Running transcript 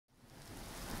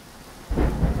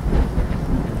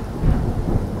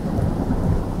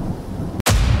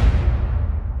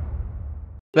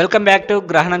Welcome back to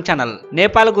గ్రహణం channel.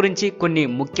 Nepal గురించి కొన్ని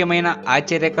ముఖ్యమైన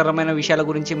ఆశ్చర్యకరమైన విషయాల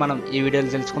గురించి మనం ఈ వీడియోలో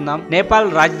తెలుసుకుందాం. నేపాల్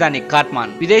రాజధాని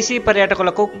కాఠ్మండ్. విదేశీ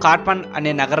పర్యాటకులకు కాఠ్మండ్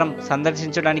అనే నగరం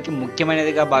సందర్శించడానికి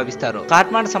ముఖ్యమైనదిగా భావిస్తారు.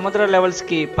 కాఠ్మండ్ సముద్ర లెవెల్స్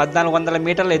కి 1400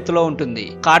 మీటర్ల ఎత్తులో ఉంటుంది.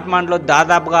 కాఠ్మండ్ లో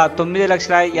దాదాపుగా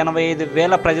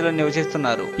 9,85,000 ప్రజలు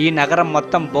నివసిస్తున్నారు. ఈ నగరం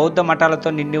మొత్తం బౌద్ధ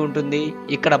మఠాలతో నిండి ఉంటుంది.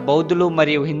 ఇక్కడ బౌద్ధులు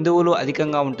మరియు హిందువులు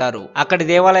అధికంగా ఉంటారు. అక్కడి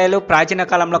దేవాలయాలు ప్రాచీన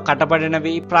కాలంలో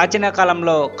కట్టబడినవి. ప్రాచీన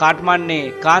కాలంలో కాఠ్మండ్ ని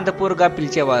కాంతపూర్ గా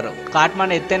పిలిచేవారు.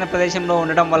 కాఠ్మండ్ ఎత్తైన ప్రదేశంలో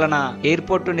ఉండడం వలన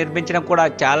ఎయిర్పోర్ట్ నిర్మించడం కూడా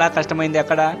చాలా కష్టమైంది.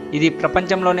 అక్కడ ఇది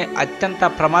ప్రపంచంలోనే అత్యంత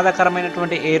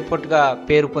ప్రమాదకరమైనటువంటి ఎయిర్పోర్ట్ గా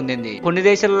పేరు పొందింది. కొన్ని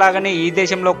దేశాల లాగానే ఈ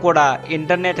దేశంలో కూడా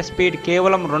ఇంటర్నెట్ స్పీడ్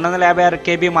కేవలం 256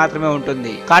 KB మాత్రమే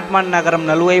ఉంటుంది. కాఠ్మండ్ నగరం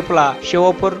నలువైపులా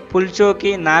శివపూర్,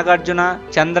 పుల్చోకి, నాగార్జున,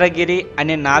 చంద్రగిరి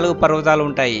అనే 4 పర్వతాలు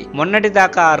ఉంటాయి. మొన్నటి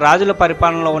దాకా రాజుల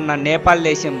పరిపాలనలో ఉన్న నేపాల్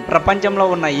దేశం ప్రపంచంలో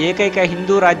ఉన్న ఏకైక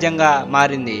హిందూ రాజ్యంగా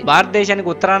మారింది.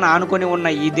 భారతదేశానికి ఉత్తరాన ఆనుకొని ఉన్న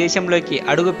ఈ దేశంలోకి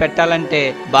అడుగు పెట్టాలంటే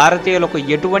భారతీయులకు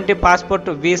ఎటువంటి పాస్పోర్ట్,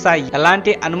 వీసా,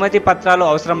 ఎలాంటి అనుమతి పత్రాలు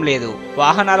అవసరం లేదు.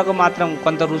 వాహనాలకు మాత్రం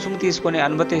కొంత రుసుము తీసుకుని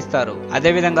అనుమతిస్తారు.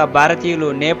 అదేవిధంగా భారతీయులు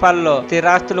నేపాల్లో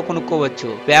స్థిరాస్తులు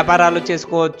కొనుక్కోవచ్చు, వ్యాపారాలు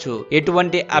చేసుకోవచ్చు.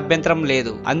 ఎటువంటి అభ్యంతరం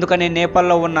లేదు. అందుకని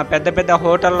నేపాల్లో ఉన్న పెద్ద పెద్ద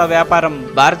హోటళ్ల వ్యాపారం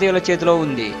భారతీయుల చేతిలో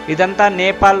ఉంది. ఇదంతా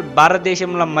నేపాల్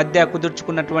భారతదేశంల మధ్య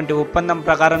కుదుర్చుకున్నటువంటి ఒప్పందం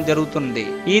ప్రకారం జరుగుతుంది.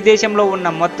 ఈ దేశంలో ఉన్న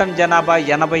మొత్తం జనాభా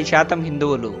 80%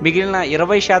 హిందువులు. మిగిలిన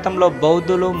 20%లో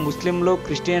బౌద్ధులు, ముస్లింలు,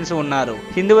 క్రిస్టియన్స్ ఉన్నారు.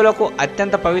 హిందువులకు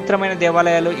అత్యంత పవిత్రమైన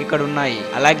దేవాలయాలు ఇక్కడ ఉన్నాయి.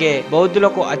 అలాగే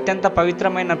బౌద్ధులకు అత్యంత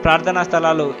పవిత్రమైన ప్రార్థనా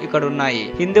స్థలాలు ఇక్కడ ఉన్నాయి.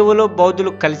 హిందువులు,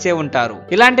 బౌద్ధులు కలిసే ఉంటారు.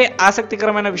 ఇలాంటి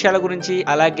ఆసక్తికరమైన విషయాల గురించి,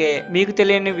 అలాగే మీకు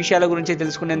తెలియని విషయాల గురించి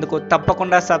తెలుసుకునేందుకు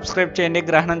తప్పకుండా సబ్స్క్రైబ్ చేయండి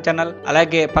గ్రహణం ఛానల్.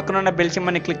 అలాగే పక్కనున్న బెల్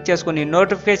సింబల్ని క్లిక్ చేసుకుని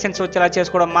నోటిఫికేషన్స్ వచ్చేలా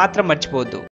చేసుకోవడం మాత్రం మర్చిపోవద్దు.